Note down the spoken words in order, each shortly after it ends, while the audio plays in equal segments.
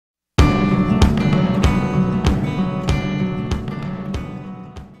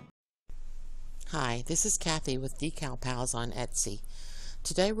Hi, this is Kathy with Decal Pals on Etsy.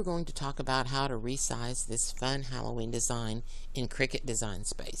 Today we're going to talk about how to resize this fun Halloween design in Cricut Design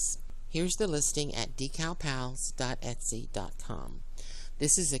Space. Here's the listing at decalpals.etsy.com.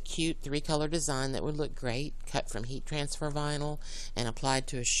 This is a cute 3-color design that would look great cut from heat transfer vinyl and applied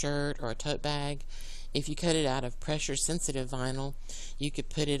to a shirt or a tote bag. If you cut it out of pressure sensitive vinyl, you could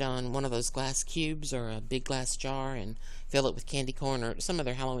put it on one of those glass cubes or a big glass jar and fill it with candy corn or some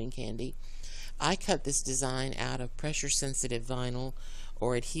other Halloween candy. I cut this design out of pressure-sensitive vinyl,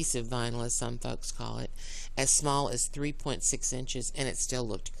 or adhesive vinyl as some folks call it, as small as 3.6 inches, and it still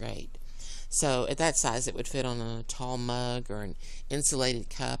looked great. So at that size it would fit on a tall mug or an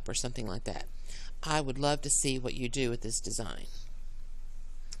insulated cup or something like that. I would love to see what you do with this design.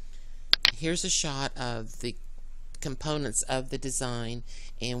 Here's a shot of the components of the design,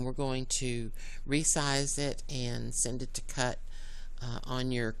 and we're going to resize it and send it to cut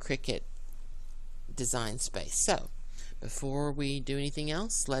on your Cricut Design Space. So before we do anything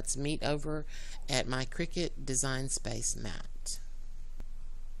else, let's meet over at my Cricut Design Space mat.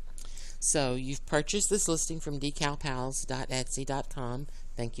 So you've purchased this listing from decalpals.etsy.com.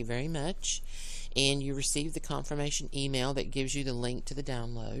 Thank you very much. And you received the confirmation email that gives you the link to the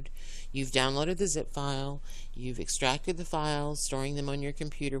download. You've downloaded the zip file. You've extracted the files, storing them on your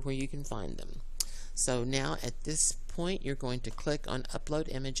computer where you can find them. So now at this point you're going to click on Upload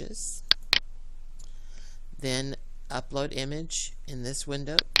Images. Then Upload Image in this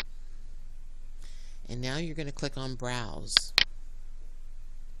window, and now you're going to click on Browse.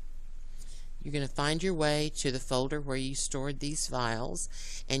 You're going to find your way to the folder where you stored these files,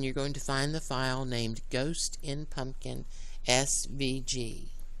 and you're going to find the file named Ghost in Pumpkin SVG.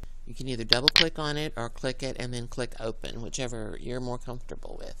 You can either double click on it or click it and then click Open, whichever you're more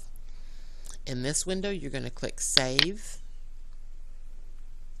comfortable with. In this window you're going to click Save.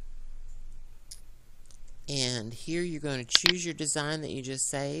 And here you're going to choose your design that you just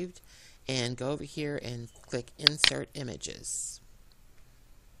saved and go over here and click Insert Images.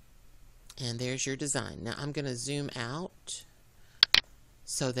 And there's your design. Now I'm going to zoom out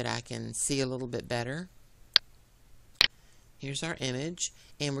so that I can see a little bit better. Here's our image,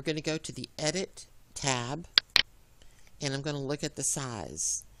 and we're going to go to the Edit tab, and I'm going to look at the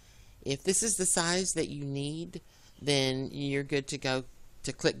size. If this is the size that you need, then you're good to go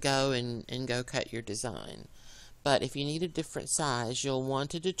to click Go and go cut your design. But if you need a different size, you'll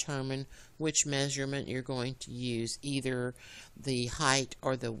want to determine which measurement you're going to use, either the height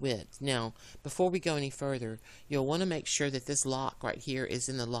or the width. Now, before we go any further, you'll want to make sure that this lock right here is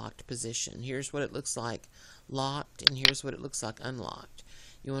in the locked position. Here's what it looks like locked, and here's what it looks like unlocked.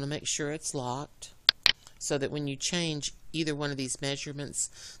 You want to make sure it's locked so that when you change either one of these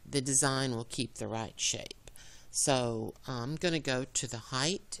measurements, the design will keep the right shape. So I'm going to go to the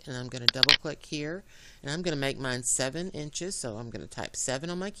height, and I'm going to double click here, and I'm going to make mine 7 inches. So I'm going to type 7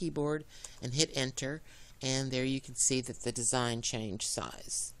 on my keyboard and hit enter, and there you can see that the design changed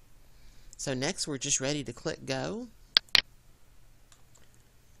size. So next we're just ready to click Go,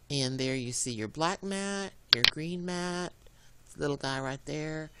 and there you see your black mat, your green mat, little guy right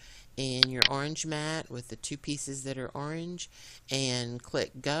there, and your orange mat with the 2 pieces that are orange, and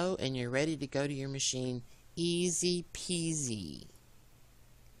click Go, and you're ready to go to your machine. Easy peasy.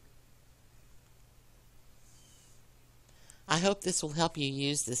 I hope this will help you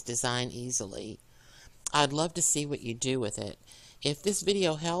use this design easily. I'd love to see what you do with it. If this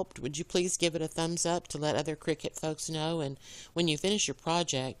video helped, would you please give it a thumbs up to let other Cricut folks know? And when you finish your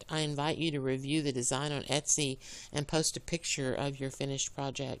project, I invite you to review the design on Etsy and post a picture of your finished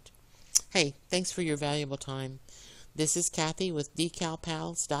project. Hey, thanks for your valuable time. This is Kathy with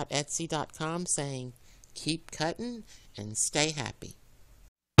decalpals.etsy.com saying, keep cutting and stay happy.